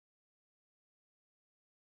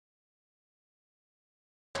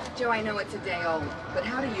Joe, I know it's a day old, but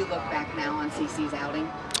how do you look back now on CeCe's outing?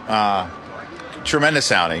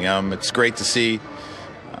 Tremendous outing. It's great to see.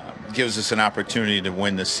 Gives us an opportunity to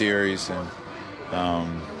win the series, and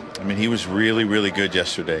I mean, he was really, really good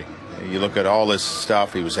yesterday. You look at all this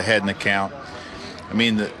stuff; he was ahead in the count. I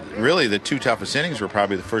mean, really, the two toughest innings were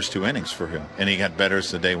probably the first two innings for him, and he got better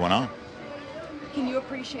as the day went on. Can you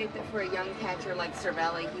appreciate that for a young catcher like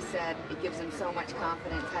Cervelli, he said it gives him so much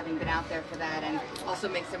confidence having been out there for that, and also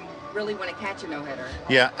makes him really want to catch a no-hitter?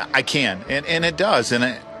 Yeah, I can, and it does. And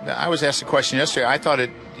I was asked a question yesterday. I thought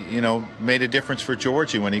it, made a difference for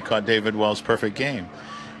Georgie when he caught David Wells' perfect game,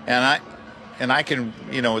 and I can,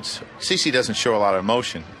 CeCe doesn't show a lot of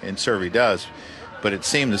emotion, and Cervi does, but it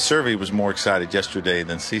seemed that Cervi was more excited yesterday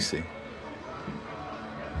than CeCe.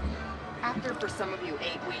 After, for some of you,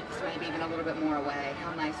 8 weeks, maybe even a little bit more away,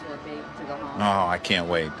 how nice will it be to go home? Oh, I can't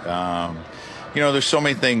wait. There's so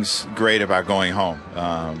many things great about going home.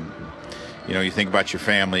 You think about your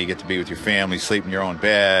family, you get to be with your family, sleep in your own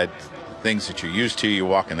bed, things that you're used to. You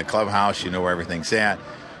walk in the clubhouse, you know where everything's at.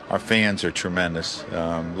 Our fans are tremendous.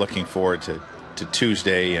 Looking forward to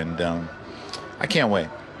Tuesday, and I can't wait.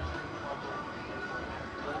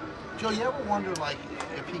 Joe, you ever wonder,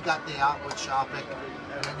 if he got the out with Shopik,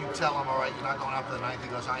 and then you tell him, all right, you're not going out for the ninth, he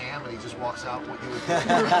goes, I am, and he just walks out, what you would do?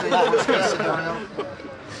 Worst case scenario?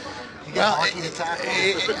 You get lucky to tackle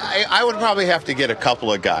him? I would probably have to get a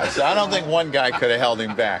couple of guys. I don't think one guy could have held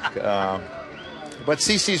him back. But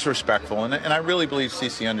CeCe's respectful, and I really believe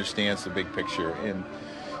CeCe understands the big picture. And,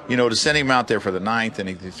 to send him out there for the ninth, and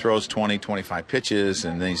he throws 20, 25 pitches,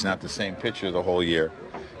 and then he's not the same pitcher the whole year.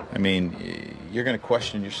 I mean, you're going to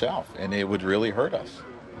question yourself, and it would really hurt us.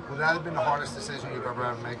 Would that have been the hardest decision you've ever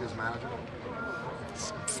had to make as manager?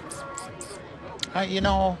 I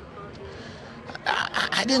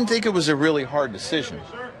didn't think it was a really hard decision,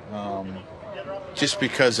 just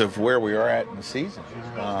because of where we are at in the season.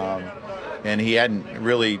 And he hadn't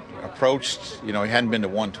really approached, he hadn't been to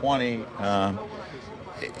 120.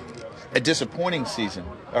 A disappointing season,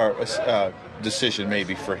 or decision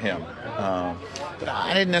maybe for him. But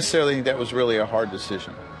I didn't necessarily think that was really a hard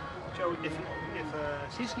decision. Joe, if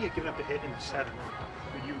CeCe had given up a hit in the seventh,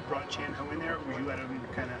 would you have brought Chan-Ho in there, or would you let him have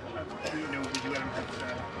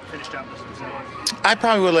finished out the season? I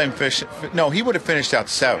probably would let him finish. No, he would have finished out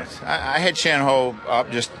the seventh. I had Chan-Ho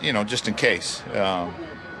up just in case.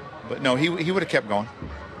 But no, he would have kept going.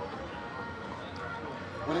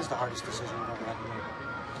 What is the hardest decision you've ever had to make?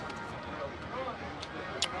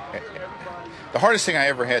 The hardest thing I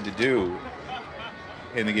ever had to do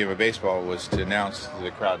in the game of baseball was to announce to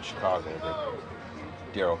the crowd in Chicago that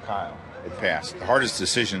Darryl Kyle had passed. The hardest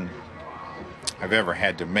decision I've ever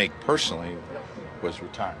had to make personally was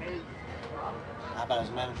retirement. How about as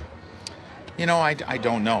a manager? I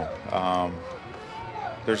don't know.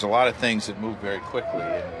 There's a lot of things that move very quickly,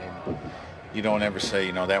 and you don't ever say,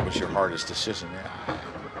 that was your hardest decision.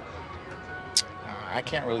 I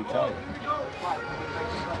can't really tell you.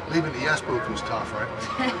 Leaving the yes booth was tough, right?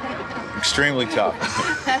 Extremely tough.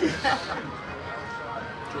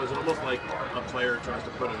 So is it almost like a player tries to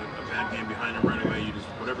put a bad game behind him right away? You just,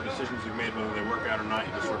 whatever decisions you've made, whether they work out or not,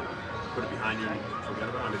 you just sort of put it behind you and forget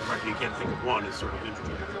about it? I mean, the fact that you can't think of one is sort of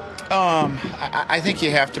interesting. I think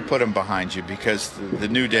you have to put them behind you, because the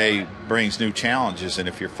new day brings new challenges, and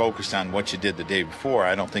if you're focused on what you did the day before,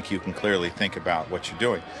 I don't think you can clearly think about what you're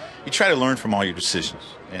doing. You try to learn from all your decisions,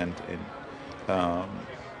 but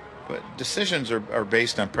decisions are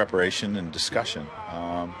based on preparation and discussion,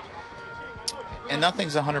 and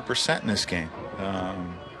nothing's 100% in this game.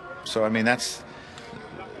 So I mean, that's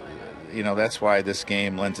why this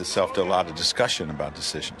game lends itself to a lot of discussion about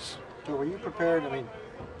decisions. So were you prepared? I mean,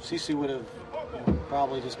 CeCe would have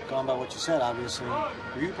probably just gone by what you said, obviously.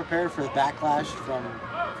 Were you prepared for the backlash from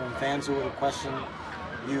fans who would have questioned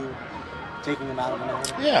you taking him out of the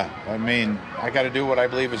no-hitter? Yeah, I mean, I got to do what I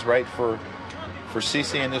believe is right for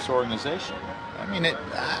CeCe and this organization. I mean,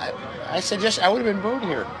 I suggest I would have been booed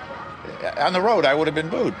here. On the road, I would have been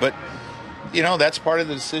booed. But, that's part of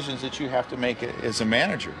the decisions that you have to make as a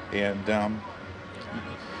manager. And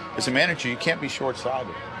as a manager, you can't be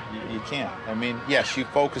short-sighted. You can't. I mean, yes, you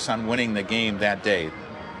focus on winning the game that day.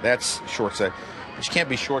 That's short-sighted. But you can't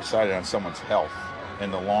be short-sighted on someone's health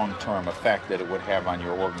and the long-term effect that it would have on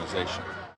your organization.